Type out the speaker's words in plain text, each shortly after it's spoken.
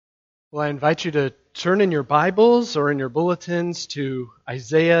Well, I invite you to turn in your Bibles or in your bulletins to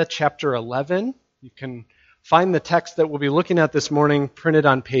Isaiah chapter 11. You can find the text that we'll be looking at this morning printed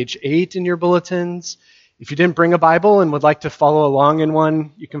on page 8 in your bulletins. If you didn't bring a Bible and would like to follow along in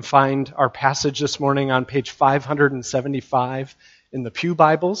one, you can find our passage this morning on page 575 in the Pew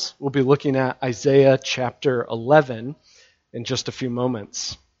Bibles. We'll be looking at Isaiah chapter 11 in just a few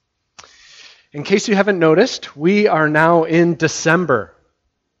moments. In case you haven't noticed, we are now in December.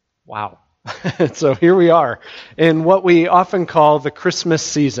 Wow. So here we are in what we often call the Christmas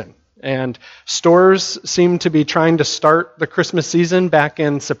season. And stores seem to be trying to start the Christmas season back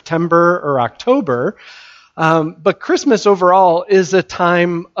in September or October. But Christmas overall is a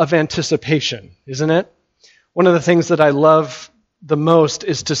time of anticipation, isn't it? One of the things that I love the most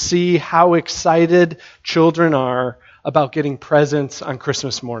is to see how excited children are about getting presents on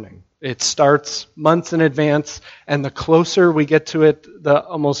Christmas morning. It starts months in advance, and the closer we get to it, the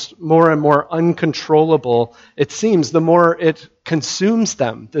almost more and more uncontrollable it seems, the more it consumes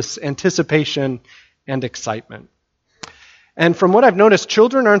them, this anticipation and excitement. And from what I've noticed,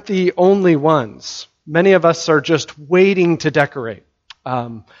 children aren't the only ones. Many of us are just waiting to decorate.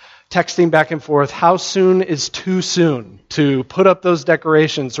 Texting back and forth, how soon is too soon to put up those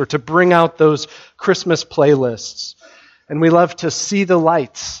decorations or to bring out those Christmas playlists? And we love to see the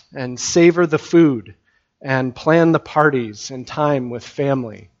lights and savor the food and plan the parties and time with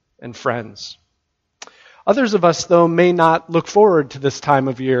family and friends. Others of us, though, may not look forward to this time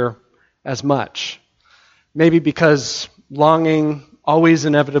of year as much. Maybe because longing always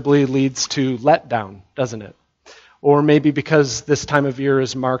inevitably leads to letdown, doesn't it? Or maybe because this time of year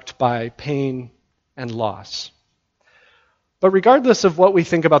is marked by pain and loss. But regardless of what we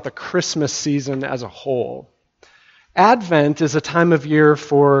think about the Christmas season as a whole, Advent is a time of year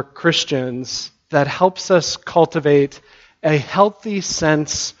for Christians that helps us cultivate a healthy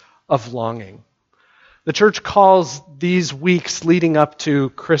sense of longing. The church calls these weeks leading up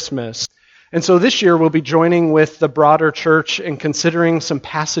to Christmas. And so this year we'll be joining with the broader church in considering some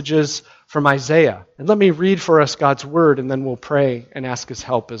passages from Isaiah. And let me read for us God's word, and then we'll pray and ask his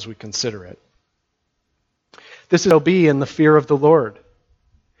help as we consider it. This shall be in the fear of the Lord.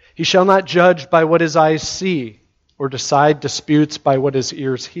 He shall not judge by what his eyes see, or decide disputes by what his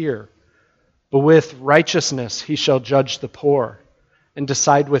ears hear. But with righteousness he shall judge the poor, and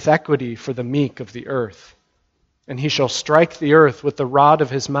decide with equity for the meek of the earth. And he shall strike the earth with the rod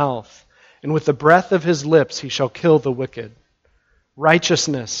of his mouth, and with the breath of his lips he shall kill the wicked.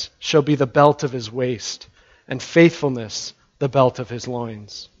 Righteousness shall be the belt of his waist, and faithfulness the belt of his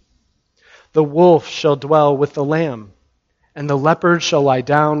loins. The wolf shall dwell with the lamb, and the leopard shall lie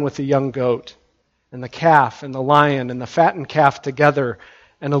down with the young goat, and the calf and the lion and the fattened calf together,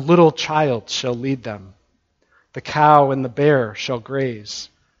 and a little child shall lead them. The cow and the bear shall graze,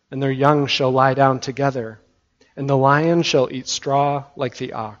 and their young shall lie down together, and the lion shall eat straw like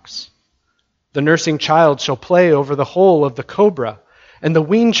the ox. The nursing child shall play over the hole of the cobra, and the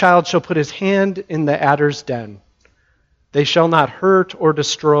weaned child shall put his hand in the adder's den. They shall not hurt or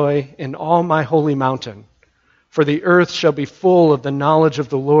destroy in all my holy mountain, for the earth shall be full of the knowledge of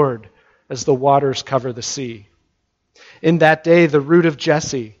the Lord, as the waters cover the sea. In that day the root of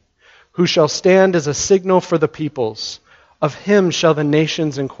Jesse, who shall stand as a signal for the peoples, of him shall the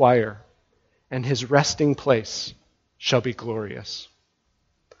nations inquire, and his resting place shall be glorious.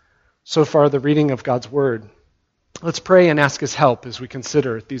 So far the reading of God's word. Let's pray and ask his help as we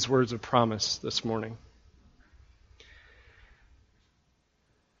consider these words of promise this morning.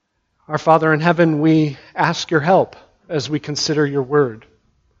 Our Father in heaven, we ask your help as we consider your word.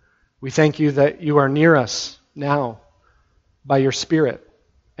 We thank you that you are near us now by your Spirit,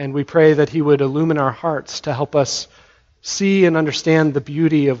 and we pray that he would illumine our hearts to help us see and understand the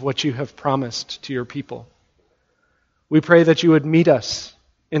beauty of what you have promised to your people. We pray that you would meet us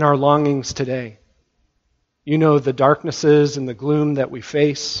in our longings today. You know the darknesses and the gloom that we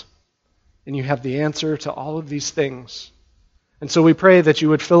face, and you have the answer to all of these things. And so we pray that you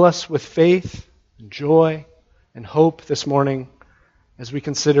would fill us with faith and joy and hope this morning as we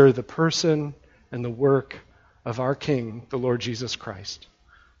consider the person and the work of our King, the Lord Jesus Christ.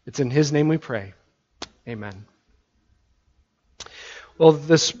 It's in his name we pray. Amen. Well,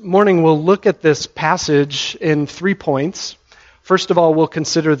 this morning we'll look at this passage in 3 points. First of all, we'll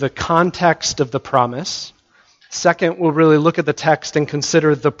consider the context of the promise. Second, we'll really look at the text and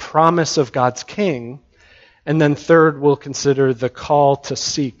consider the promise of God's King. And then third, we'll consider the call to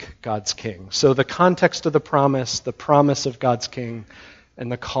seek God's King. So the context of the promise of God's King,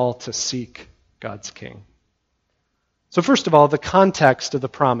 and the call to seek God's King. So first of all, the context of the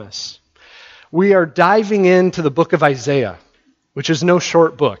promise. We are diving into the book of Isaiah, which is no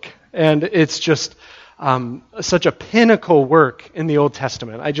short book. And it's just such a pinnacle work in the Old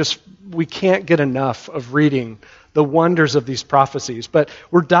Testament. We can't get enough of reading the wonders of these prophecies. But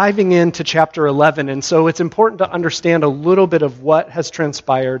we're diving into chapter 11, and so it's important to understand a little bit of what has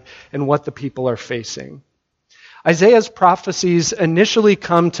transpired and what the people are facing. Isaiah's prophecies initially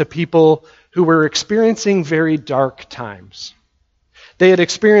come to people who were experiencing very dark times. They had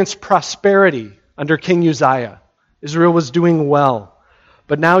experienced prosperity under King Uzziah. Israel was doing well,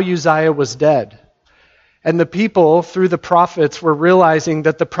 but now Uzziah was dead. And the people, through the prophets, were realizing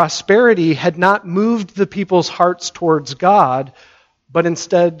that the prosperity had not moved the people's hearts towards God, but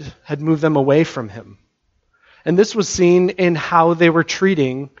instead had moved them away from him. And this was seen in how they were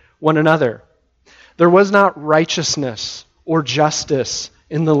treating one another. There was not righteousness or justice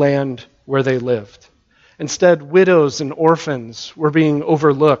in the land where they lived. Instead, widows and orphans were being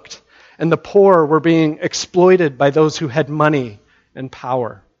overlooked, and the poor were being exploited by those who had money and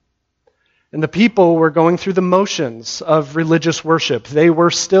power. And the people were going through the motions of religious worship. They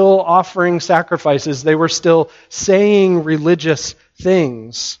were still offering sacrifices. They were still saying religious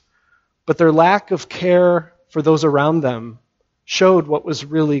things. But their lack of care for those around them showed what was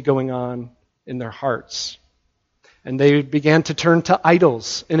really going on in their hearts. And they began to turn to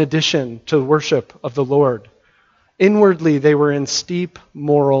idols in addition to worship of the Lord. Inwardly, they were in steep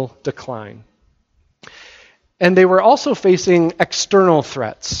moral decline. And they were also facing external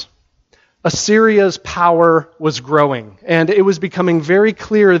threats. Assyria's power was growing, and it was becoming very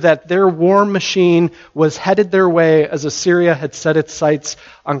clear that their war machine was headed their way as Assyria had set its sights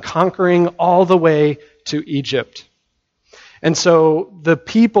on conquering all the way to Egypt. And so the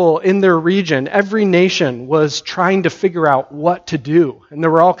people in their region, every nation, was trying to figure out what to do. And there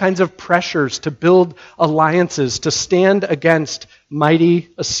were all kinds of pressures to build alliances to stand against mighty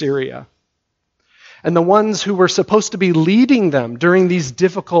Assyria. And the ones who were supposed to be leading them during these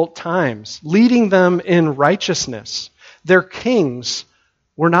difficult times, leading them in righteousness, their kings,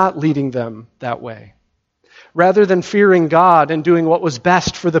 were not leading them that way. Rather than fearing God and doing what was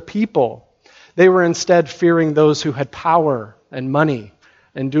best for the people, they were instead fearing those who had power and money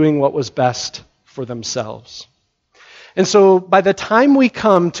and doing what was best for themselves. And so by the time we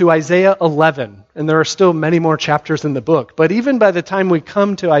come to Isaiah 11, and there are still many more chapters in the book, but even by the time we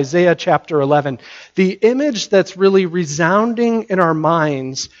come to Isaiah chapter 11, the image that's really resounding in our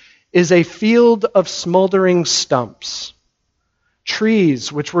minds is a field of smoldering stumps.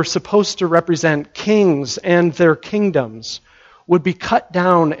 Trees, which were supposed to represent kings and their kingdoms, would be cut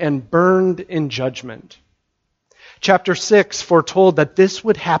down and burned in judgment. Chapter 6 foretold that this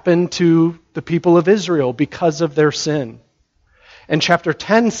would happen to the people of Israel because of their sin. And chapter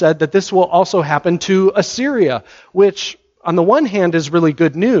 10 said that this will also happen to Assyria, which on the one hand is really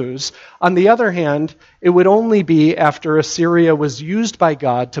good news. On the other hand, it would only be after Assyria was used by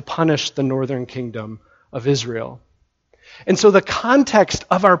God to punish the northern kingdom of Israel. And so the context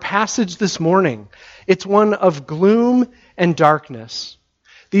of our passage this morning, it's one of gloom and darkness.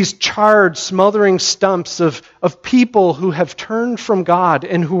 These charred, smoldering stumps of people who have turned from God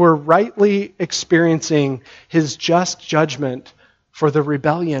and who are rightly experiencing his just judgment for the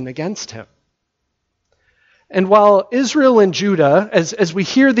rebellion against him. And while Israel and Judah, as we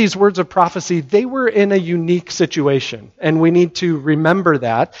hear these words of prophecy, they were in a unique situation. And we need to remember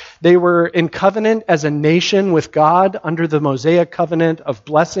that. They were in covenant as a nation with God under the Mosaic covenant of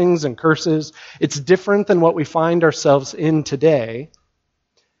blessings and curses. It's different than what we find ourselves in today.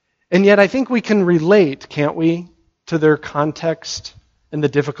 And yet I think we can relate, can't we, to their context and the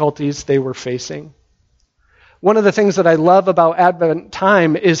difficulties they were facing. One of the things that I love about Advent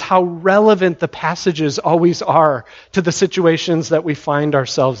time is how relevant the passages always are to the situations that we find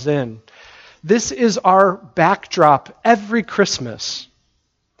ourselves in. This is our backdrop every Christmas.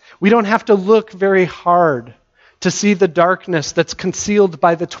 We don't have to look very hard to see the darkness that's concealed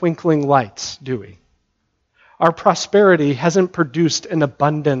by the twinkling lights, do we? Our prosperity hasn't produced an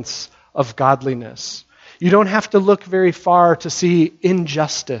abundance of godliness. You don't have to look very far to see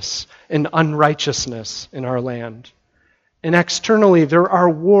injustice and unrighteousness in our land. And externally, there are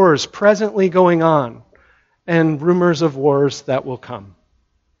wars presently going on and rumors of wars that will come.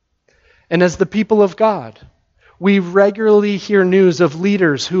 And as the people of God, we regularly hear news of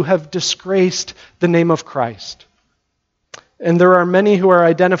leaders who have disgraced the name of Christ. And there are many who are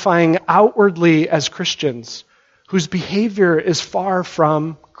identifying outwardly as Christians whose behavior is far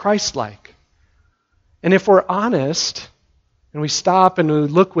from Christ-like. And if we're honest, and we stop and we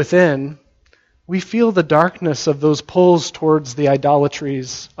look within, we feel the darkness of those pulls towards the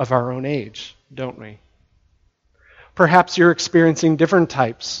idolatries of our own age, don't we? Perhaps you're experiencing different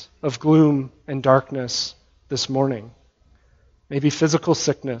types of gloom and darkness this morning. maybe physical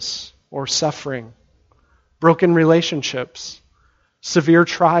sickness or suffering, broken relationships, severe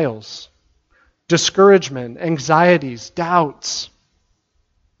trials, discouragement, anxieties, doubts.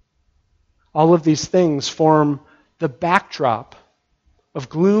 All of these things form the backdrop of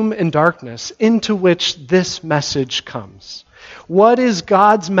gloom and darkness into which this message comes. What is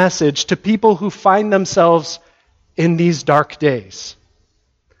God's message to people who find themselves in these dark days?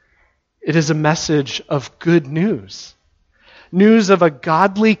 It is a message of good news. News of a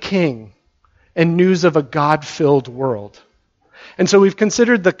godly king and news of a God-filled world. And so we've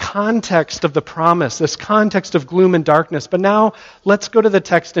considered the context of the promise, this context of gloom and darkness. But now let's go to the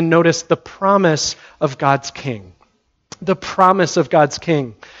text and notice the promise of God's king. The promise of God's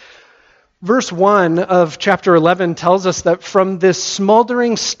king. Verse 1 of chapter 11 tells us that from this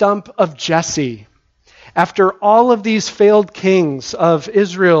smoldering stump of Jesse, after all of these failed kings of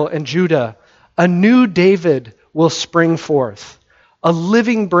Israel and Judah, a new David will spring forth, a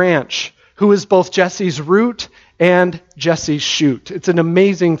living branch who is both Jesse's root and Jesse's shoot. It's an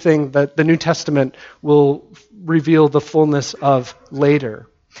amazing thing that the New Testament will reveal the fullness of later.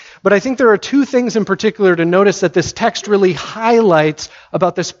 But I think there are two things in particular to notice that this text really highlights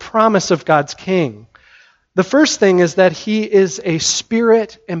about this promise of God's king. The first thing is that he is a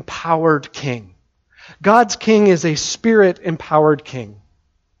spirit-empowered king. God's king is a spirit-empowered king.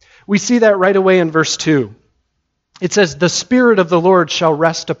 We see that right away in verse 2. It says, "The Spirit of the Lord shall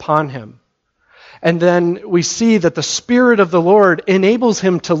rest upon him." And then we see that the Spirit of the Lord enables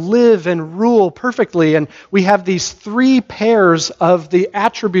him to live and rule perfectly. And we have these three pairs of the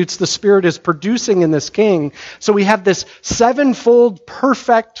attributes the Spirit is producing in this king. So we have this sevenfold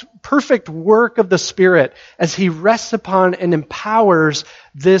perfect work of the Spirit as he rests upon and empowers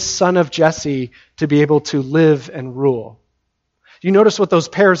this son of Jesse to be able to live and rule. You notice what those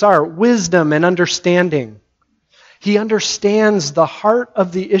pairs are: wisdom and understanding. He understands the heart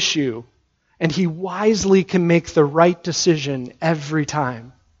of the issue, and he wisely can make the right decision every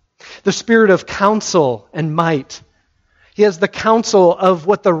time. The spirit of counsel and might. He has the counsel of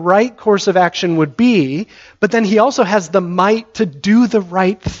what the right course of action would be, but then he also has the might to do the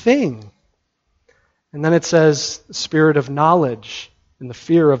right thing. And then it says, the spirit of knowledge and the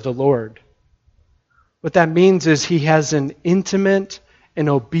fear of the Lord. What that means is he has an intimate and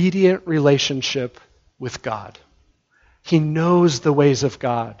obedient relationship with God. He knows the ways of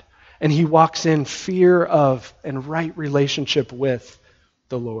God. And he walks in fear of and right relationship with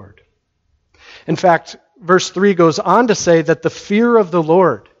the Lord. In fact, verse 3 goes on to say that the fear of the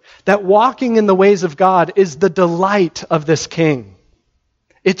Lord, that walking in the ways of God, is the delight of this king.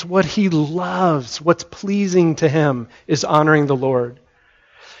 It's what he loves. What's pleasing to him is honoring the Lord.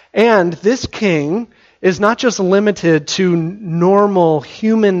 And this king is not just limited to normal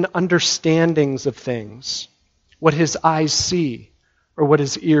human understandings of things, what his eyes see, or what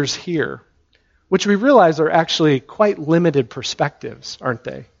his ears hear, which we realize are actually quite limited perspectives, aren't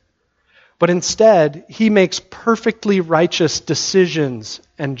they? But instead, he makes perfectly righteous decisions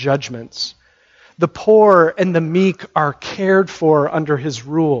and judgments. The poor and the meek are cared for under his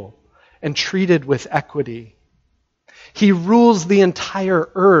rule and treated with equity. He rules the entire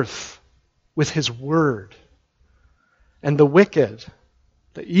earth with his word. And the wicked,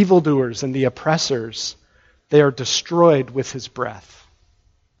 the evildoers and the oppressors, they are destroyed with his breath.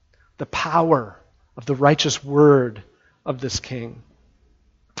 The power of the righteous word of this king.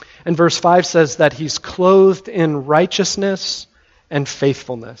 And verse 5 says that he's clothed in righteousness and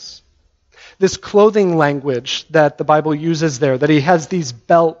faithfulness. This clothing language that the Bible uses there, that he has these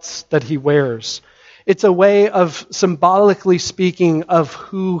belts that he wears, it's a way of symbolically speaking of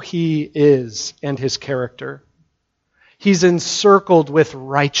who he is and his character. He's encircled with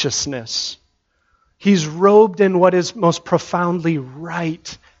righteousness. He's robed in what is most profoundly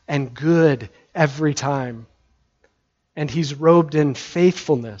right and good every time. And he's robed in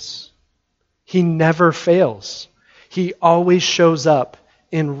faithfulness. He never fails. He always shows up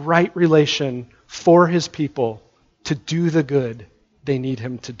in right relation for his people to do the good they need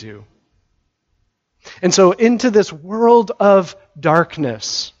him to do. And so into this world of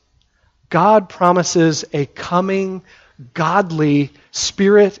darkness, God promises a coming, godly,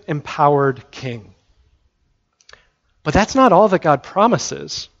 spirit-empowered king. But that's not all that God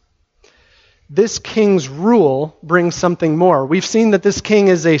promises. This king's rule brings something more. We've seen that this king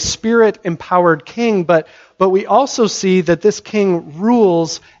is a spirit-empowered king, but we also see that this king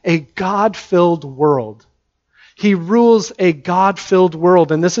rules a God-filled world. He rules a God-filled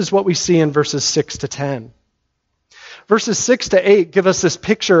world, and this is what we see in verses 6 to 10. Verses 6 to 8 give us this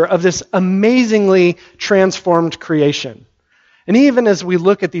picture of this amazingly transformed creation. And even as we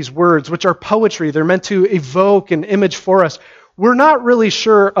look at these words, which are poetry, they're meant to evoke an image for us, we're not really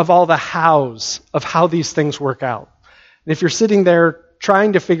sure of all the hows of how these things work out. And if you're sitting there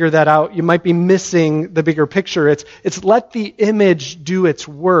trying to figure that out, you might be missing the bigger picture. It's let the image do its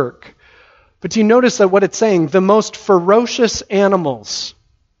work. But do you notice that what it's saying? The most ferocious animals,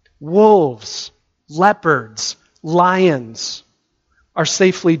 wolves, leopards, lions, are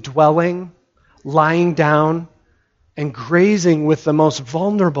safely dwelling, lying down, and grazing with the most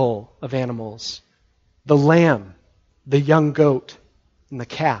vulnerable of animals, the lamb, the young goat, and the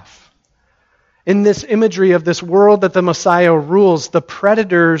calf. In this imagery of this world that the Messiah rules, the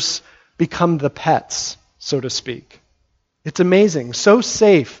predators become the pets, so to speak. It's amazing. So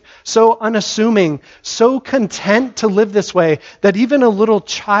safe, so unassuming, so content to live this way that even a little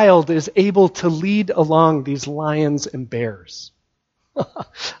child is able to lead along these lions and bears.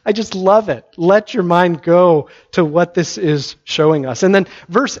 I just love it. Let your mind go to what this is showing us. And then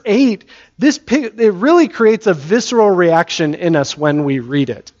verse 8, it really creates a visceral reaction in us when we read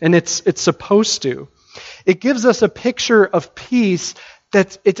it. And it's supposed to. It gives us a picture of peace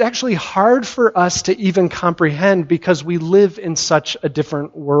that it's actually hard for us to even comprehend because we live in such a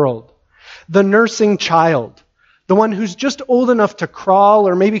different world. The nursing child, the one who's just old enough to crawl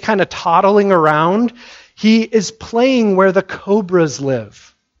or maybe kind of toddling around, he is playing where the cobras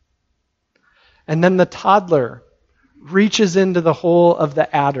live. And then the toddler reaches into the hole of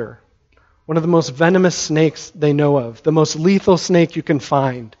the adder, one of the most venomous snakes they know of, the most lethal snake you can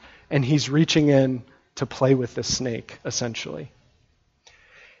find, and he's reaching in to play with this snake, essentially.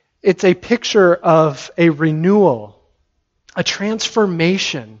 It's a picture of a renewal, a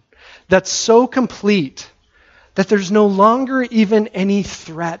transformation that's so complete that there's no longer even any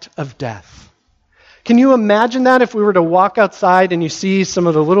threat of death. Can you imagine that if we were to walk outside and you see some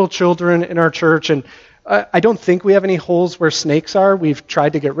of the little children in our church, and I don't think we have any holes where snakes are. We've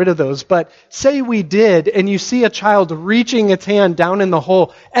tried to get rid of those. But say we did, and you see a child reaching its hand down in the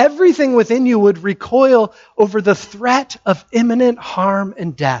hole, everything within you would recoil over the threat of imminent harm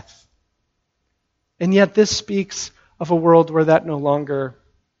and death. And yet this speaks of a world where that no longer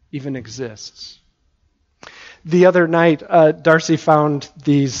even exists. The other night, Darcy found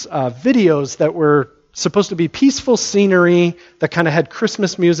these videos that were supposed to be peaceful scenery that kind of had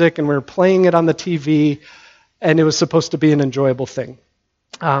Christmas music, and we were playing it on the TV, and it was supposed to be an enjoyable thing.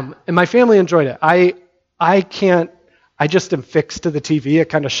 And my family enjoyed it. I just am fixed to the TV. It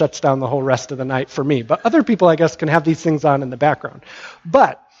kind of shuts down the whole rest of the night for me. But other people, I guess, can have these things on in the background.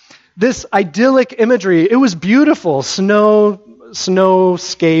 But this idyllic imagery, it was beautiful.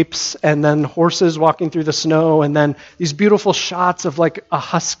 Snowscapes, and then horses walking through the snow, and then these beautiful shots of like a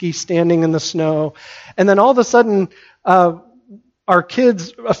husky standing in the snow. And then all of a sudden, our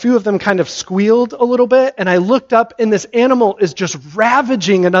kids, a few of them kind of squealed a little bit, and I looked up, and this animal is just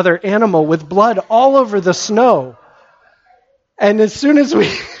ravaging another animal with blood all over the snow. And as soon as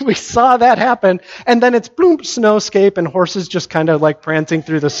we saw that happen, and then it's boom, snowscape, and horses just kind of like prancing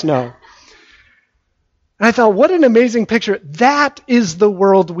through the snow. And I thought, what an amazing picture. That is the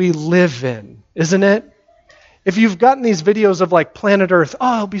world we live in, isn't it? If you've gotten these videos of like Planet Earth,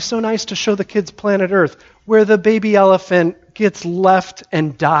 oh, it'll be so nice to show the kids Planet Earth, where the baby elephant gets left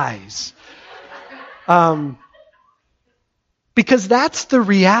and dies. Because that's the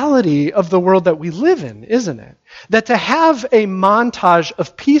reality of the world that we live in, isn't it? That to have a montage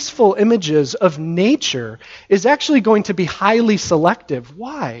of peaceful images of nature is actually going to be highly selective.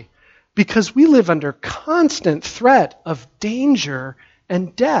 Why? Because we live under constant threat of danger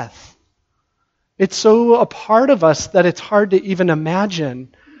and death. It's so a part of us that it's hard to even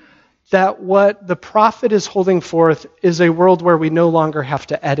imagine that what the prophet is holding forth is a world where we no longer have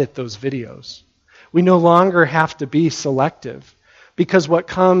to edit those videos. We no longer have to be selective, because what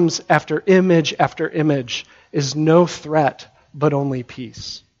comes after image is no threat, but only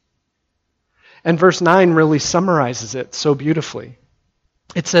peace. And verse 9 really summarizes it so beautifully.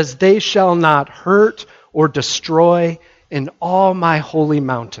 It says, "They shall not hurt or destroy in all my holy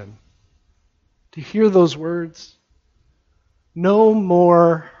mountain." Do you hear those words? No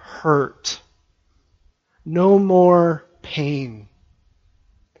more hurt. No more pain.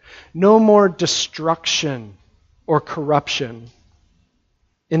 No more destruction or corruption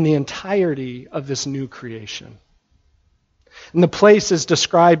in the entirety of this new creation. And the place is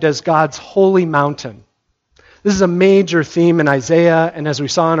described as God's holy mountain. This is a major theme in Isaiah, and as we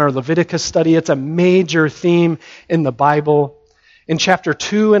saw in our Leviticus study, it's a major theme in the Bible. In chapter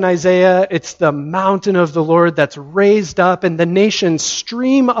 2 in Isaiah, it's the mountain of the Lord that's raised up, and the nations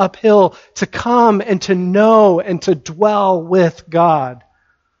stream uphill to come and to know and to dwell with God.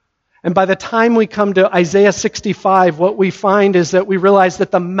 And by the time we come to Isaiah 65, what we find is that we realize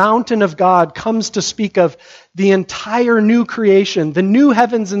that the mountain of God comes to speak of the entire new creation. The new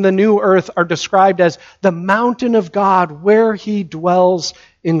heavens and the new earth are described as the mountain of God where he dwells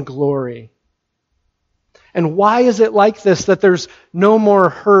in glory. And why is it like this, that there's no more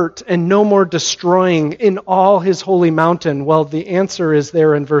hurt and no more destroying in all his holy mountain? Well, the answer is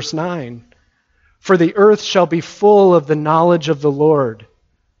there in verse 9. For the earth shall be full of the knowledge of the Lord,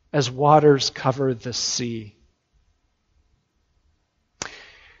 as waters cover the sea.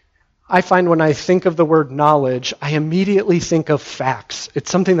 I find when I think of the word knowledge, I immediately think of facts. It's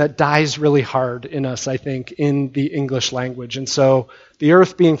something that dies really hard in us, I think, in the English language. And so the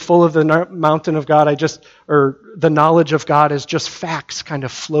earth being full of the mountain of God, or the knowledge of God is just facts kind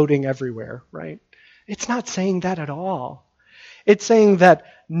of floating everywhere, right? It's not saying that at all. It's saying that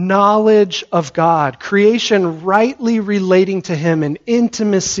knowledge of God, creation rightly relating to him in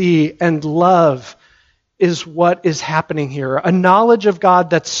intimacy and love, is what is happening here. A knowledge of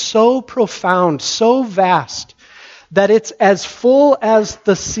God that's so profound, so vast, that it's as full as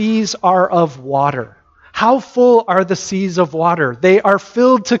the seas are of water. How full are the seas of water? They are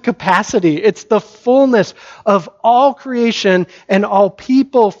filled to capacity. It's the fullness of all creation and all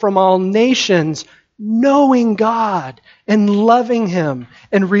people from all nations knowing God and loving him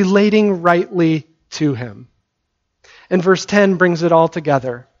and relating rightly to him. And verse 10 brings it all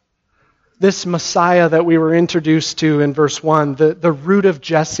together. This Messiah that we were introduced to in verse 1, the root of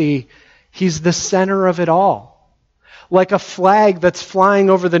Jesse, he's the center of it all. Like a flag that's flying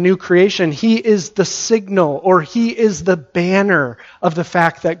over the new creation, he is the signal, or he is the banner of the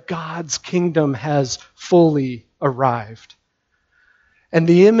fact that God's kingdom has fully arrived. And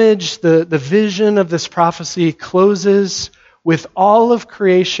the image, the vision of this prophecy closes with all of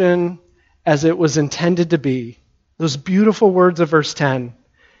creation as it was intended to be. Those beautiful words of verse 10,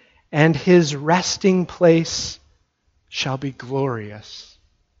 and his resting place shall be glorious.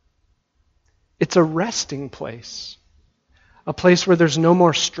 It's a resting place, a place where there's no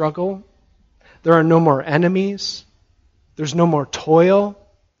more struggle, there are no more enemies, there's no more toil,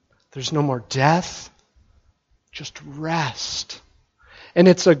 there's no more death, just rest. And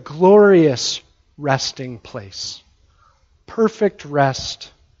it's a glorious resting place. Perfect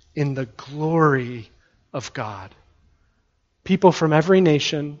rest in the glory of God. People from every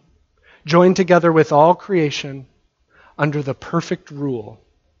nation joined together with all creation under the perfect rule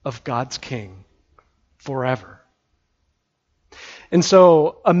of God's King forever. And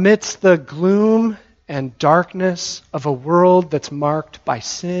so, amidst the gloom and darkness of a world that's marked by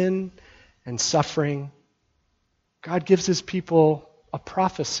sin and suffering, God gives his people a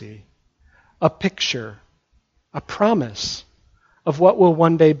prophecy, a picture, a promise of what will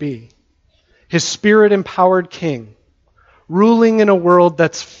one day be. His Spirit-empowered King, ruling in a world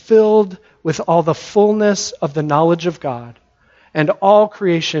that's filled with all the fullness of the knowledge of God, and all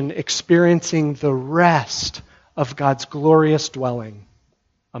creation experiencing the rest of God's glorious dwelling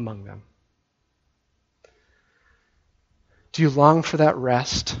among them. Do you long for that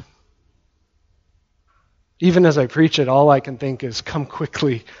rest? Even as I preach it, all I can think is, come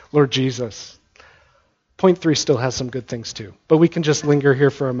quickly, Lord Jesus. Point 3 still has some good things too, but we can just linger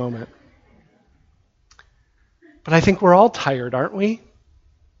here for a moment. But I think we're all tired, aren't we?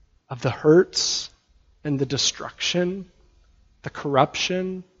 Of the hurts and the destruction, the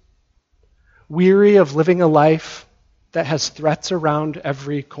corruption, weary of living a life that has threats around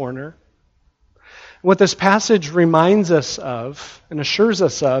every corner. What this passage reminds us of and assures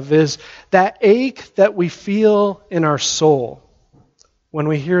us of is that ache that we feel in our soul when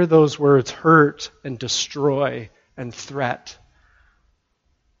we hear those words, hurt and destroy and threat.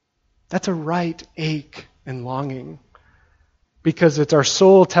 That's a right ache and longing, because it's our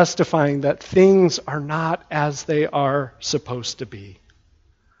soul testifying that things are not as they are supposed to be.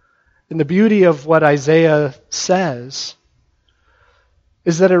 And the beauty of what Isaiah says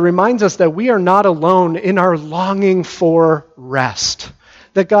is that it reminds us that we are not alone in our longing for rest.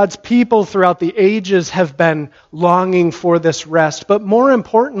 That God's people throughout the ages have been longing for this rest. But more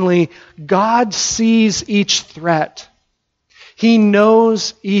importantly, God sees each threat. He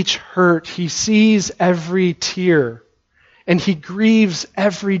knows each hurt. He sees every tear. And he grieves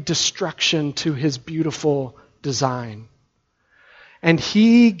every destruction to his beautiful design. And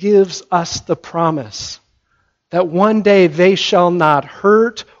he gives us the promise that one day they shall not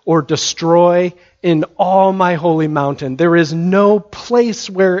hurt or destroy in all my holy mountain. There is no place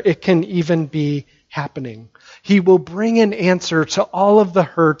where it can even be happening. He will bring an answer to all of the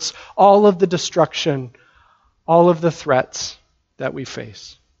hurts, all of the destruction, all of the threats that we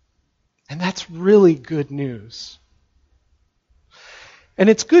face. And that's really good news. And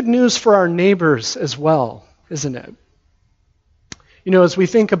it's good news for our neighbors as well, isn't it? You know, as we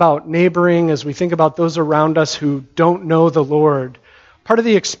think about neighboring, as we think about those around us who don't know the Lord, part of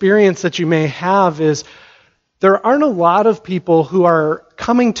the experience that you may have is there aren't a lot of people who are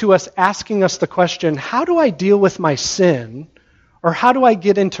coming to us asking us the question, how do I deal with my sin? Or how do I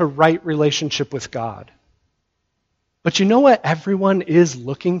get into right relationship with God? But you know what everyone is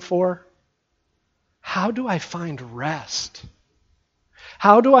looking for? How do I find rest?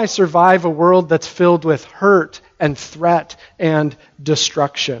 How do I survive a world that's filled with hurt and threat and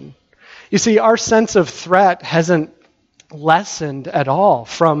destruction? You see, our sense of threat hasn't lessened at all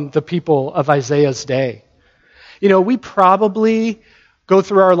from the people of Isaiah's day. You know, we probably go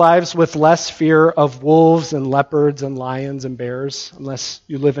through our lives with less fear of wolves and leopards and lions and bears, unless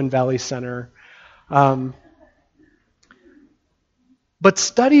you live in Valley Center. But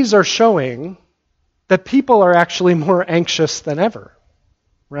studies are showing that people are actually more anxious than ever,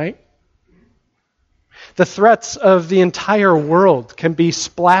 right? The threats of the entire world can be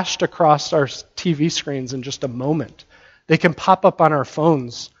splashed across our TV screens in just a moment. They can pop up on our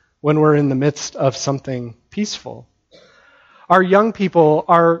phones when we're in the midst of something peaceful. Our young people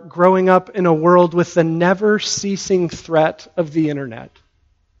are growing up in a world with the never-ceasing threat of the internet.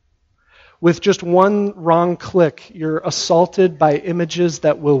 With just one wrong click, you're assaulted by images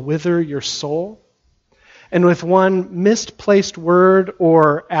that will wither your soul. And with one misplaced word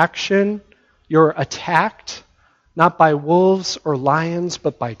or action, you're attacked, not by wolves or lions,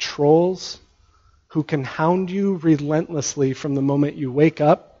 but by trolls who can hound you relentlessly from the moment you wake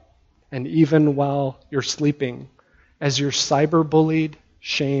up and even while you're sleeping, as you're cyberbullied,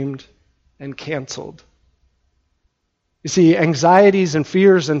 shamed, and canceled. You see, anxieties and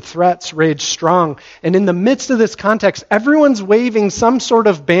fears and threats rage strong. And in the midst of this context, everyone's waving some sort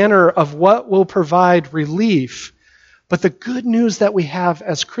of banner of what will provide relief. But the good news that we have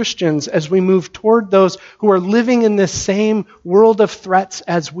as Christians as we move toward those who are living in this same world of threats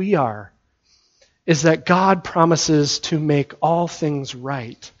as we are, is that God promises to make all things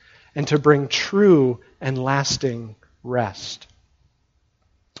right and to bring true and lasting rest.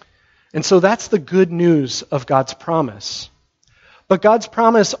 And so that's the good news of God's promise. But God's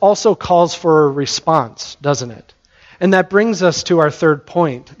promise also calls for a response, doesn't it? And that brings us to our third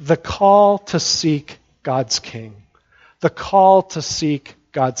point, the call to seek God's King. The call to seek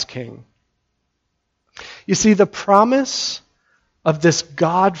God's King. You see, the promise of this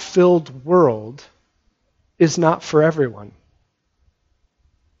God-filled world is not for everyone.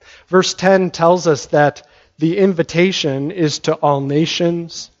 Verse 10 tells us that the invitation is to all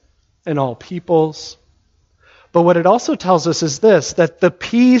nations and all peoples. But what it also tells us is this, that the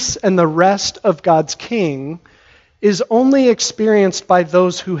peace and the rest of God's King is only experienced by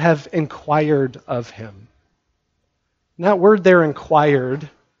those who have inquired of him. And that word there, inquired,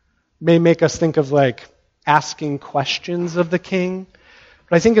 may make us think of like asking questions of the king.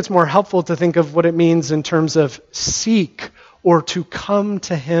 But I think it's more helpful to think of what it means in terms of seek or to come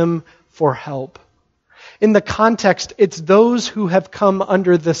to him for help. In the context, it's those who have come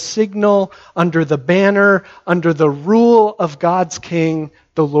under the signal, under the banner, under the rule of God's King,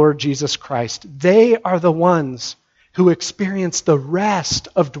 the Lord Jesus Christ. They are the ones who experience the rest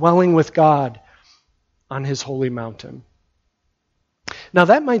of dwelling with God on his holy mountain. Now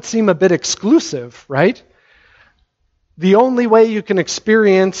that might seem a bit exclusive, right? The only way you can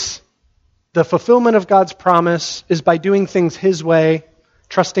experience the fulfillment of God's promise is by doing things his way,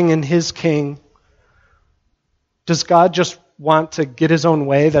 trusting in his King. Does God just want to get his own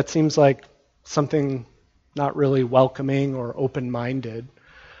way? That seems like something not really welcoming or open-minded.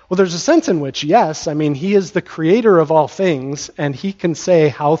 Well, there's a sense in which, yes, I mean, he is the creator of all things, and he can say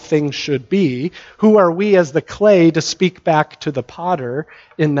how things should be. Who are we as the clay to speak back to the potter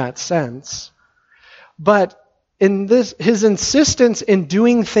in that sense? But in this, his insistence in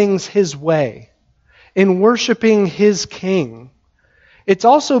doing things his way, in worshiping his King, it's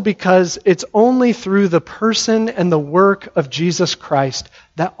also because it's only through the person and the work of Jesus Christ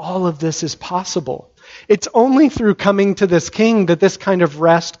that all of this is possible. It's only through coming to this King that this kind of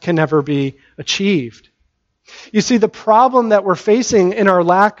rest can ever be achieved. You see, the problem that we're facing in our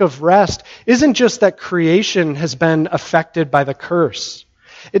lack of rest isn't just that creation has been affected by the curse.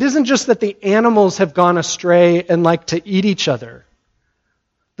 It isn't just that the animals have gone astray and like to eat each other.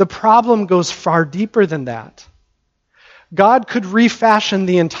 The problem goes far deeper than that. God could refashion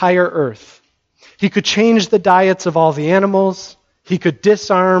the entire earth. He could change the diets of all the animals. He could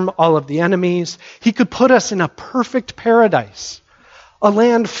disarm all of the enemies. He could put us in a perfect paradise, a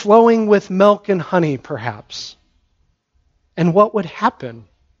land flowing with milk and honey, perhaps. And what would happen?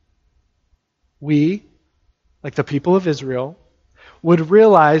 We, like the people of Israel, would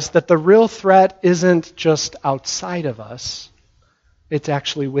realize that the real threat isn't just outside of us, it's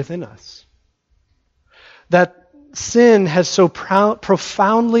actually within us. That sin has so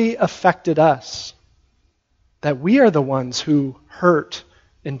profoundly affected us that we are the ones who hurt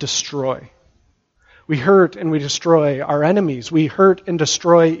and destroy. We hurt and we destroy our enemies. We hurt and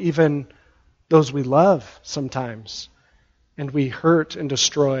destroy even those we love sometimes. And we hurt and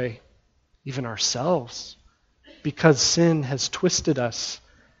destroy even ourselves because sin has twisted us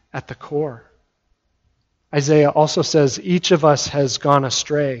at the core. Isaiah also says each of us has gone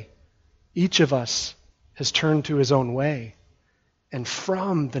astray. Each of us has turned to his own way and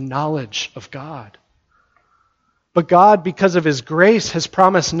from the knowledge of God. But God, because of his grace, has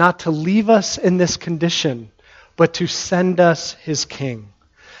promised not to leave us in this condition, but to send us his King.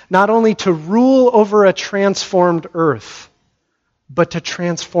 Not only to rule over a transformed earth, but to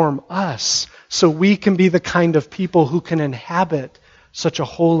transform us so we can be the kind of people who can inhabit such a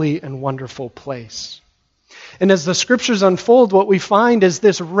holy and wonderful place. And as the scriptures unfold, what we find is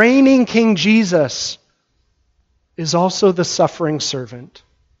this reigning King Jesus is also the suffering servant.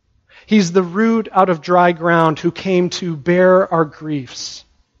 He's the root out of dry ground who came to bear our griefs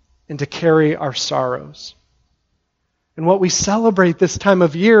and to carry our sorrows. And what we celebrate this time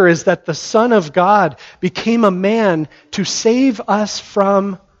of year is that the Son of God became a man to save us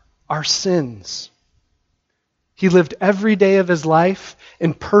from our sins. He lived every day of his life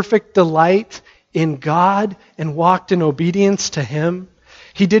in perfect delight in God and walked in obedience to him.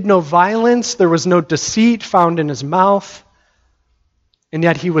 He did no violence. There was no deceit found in his mouth. And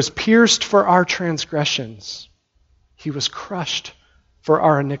yet he was pierced for our transgressions. He was crushed for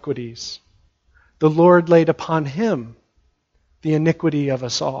our iniquities. The Lord laid upon him the iniquity of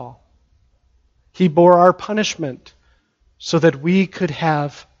us all. He bore our punishment so that we could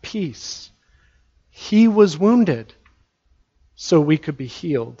have peace. He was wounded so we could be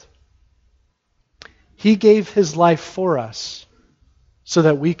healed. He gave his life for us so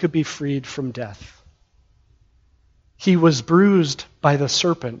that we could be freed from death. He was bruised by the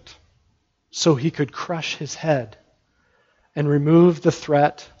serpent so he could crush his head and remove the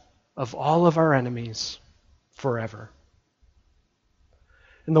threat of all of our enemies forever.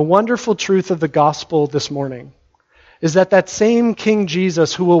 And the wonderful truth of the gospel this morning is that same King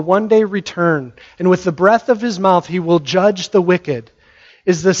Jesus who will one day return and with the breath of his mouth he will judge the wicked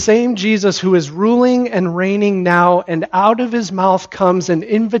is the same Jesus who is ruling and reigning now, and out of his mouth comes an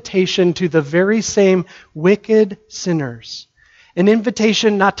invitation to the very same wicked sinners. An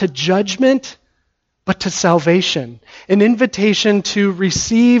invitation not to judgment, but to salvation. An invitation to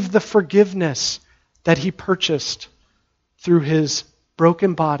receive the forgiveness that he purchased through his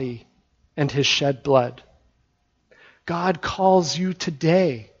broken body and his shed blood. God calls you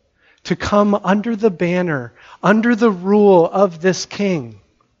today to come under the banner, under the rule of this King,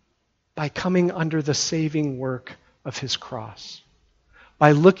 by coming under the saving work of his cross,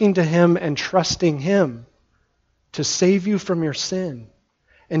 by looking to him and trusting him to save you from your sin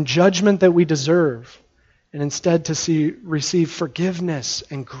and judgment that we deserve, and instead to receive forgiveness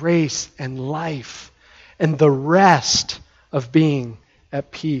and grace and life and the rest of being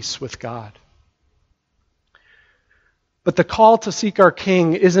at peace with God. But the call to seek our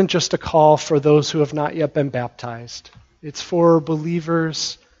King isn't just a call for those who have not yet been baptized. It's for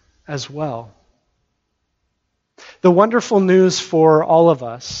believers as well. The wonderful news for all of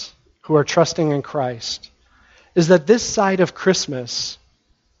us who are trusting in Christ is that this side of Christmas,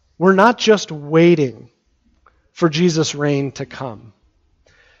 we're not just waiting for Jesus' reign to come.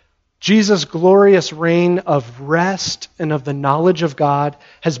 Jesus' glorious reign of rest and of the knowledge of God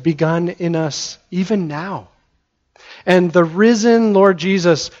has begun in us even now. And the risen Lord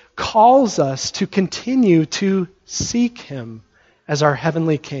Jesus calls us to continue to seek him as our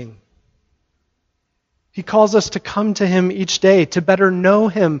heavenly King. He calls us to come to him each day, to better know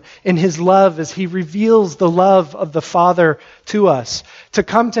him in his love as he reveals the love of the Father to us, to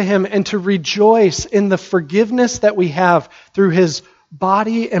come to him and to rejoice in the forgiveness that we have through his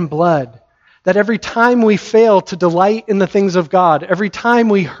body and blood. That every time we fail to delight in the things of God, every time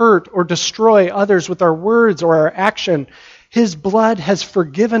we hurt or destroy others with our words or our action, his blood has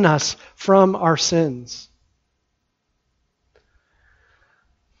forgiven us from our sins.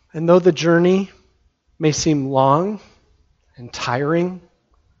 And though the journey may seem long and tiring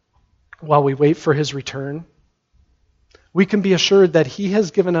while we wait for his return, we can be assured that he has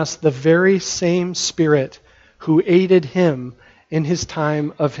given us the very same Spirit who aided him in his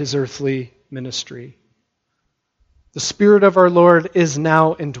time of his earthly ministry. The Spirit of our Lord is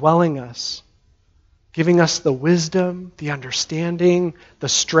now indwelling us, giving us the wisdom, the understanding, the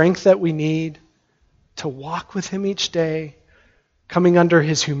strength that we need to walk with him each day, coming under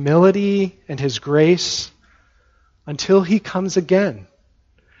his humility and his grace until he comes again.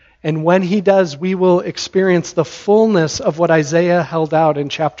 And when he does, we will experience the fullness of what Isaiah held out in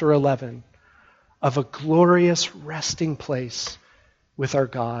chapter 11, of a glorious resting place with our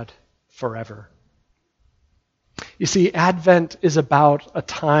God forever. You see, Advent is about a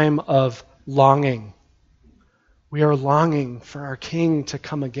time of longing. We are longing for our King to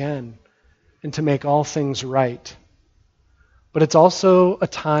come again and to make all things right. But it's also a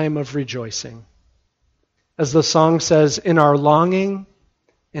time of rejoicing. As the song says, in our longing,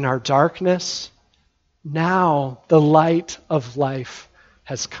 in our darkness, now the light of life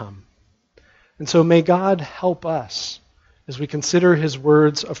has come. And so may God help us as we consider his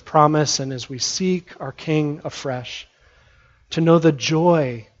words of promise and as we seek our King afresh, to know the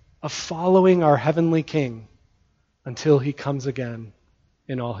joy of following our heavenly King until he comes again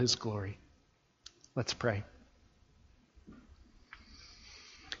in all his glory. Let's pray.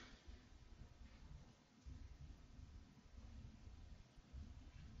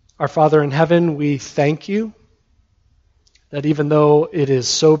 Our Father in heaven, we thank you that even though it is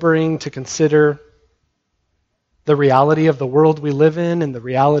sobering to consider the reality of the world we live in and the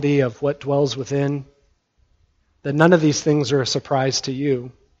reality of what dwells within, that none of these things are a surprise to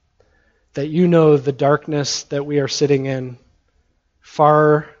you, that you know the darkness that we are sitting in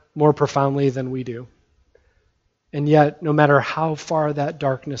far more profoundly than we do. And yet, no matter how far that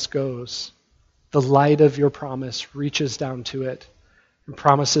darkness goes, the light of your promise reaches down to it and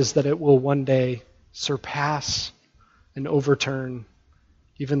promises that it will one day surpass and overturn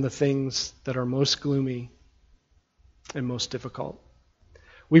even the things that are most gloomy and most difficult.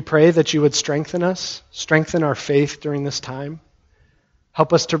 We pray that you would strengthen us, strengthen our faith during this time.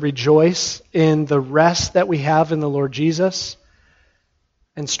 Help us to rejoice in the rest that we have in the Lord Jesus,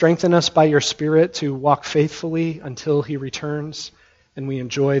 and strengthen us by your Spirit to walk faithfully until he returns and we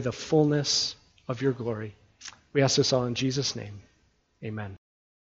enjoy the fullness of your glory. We ask this all in Jesus' name. Amen.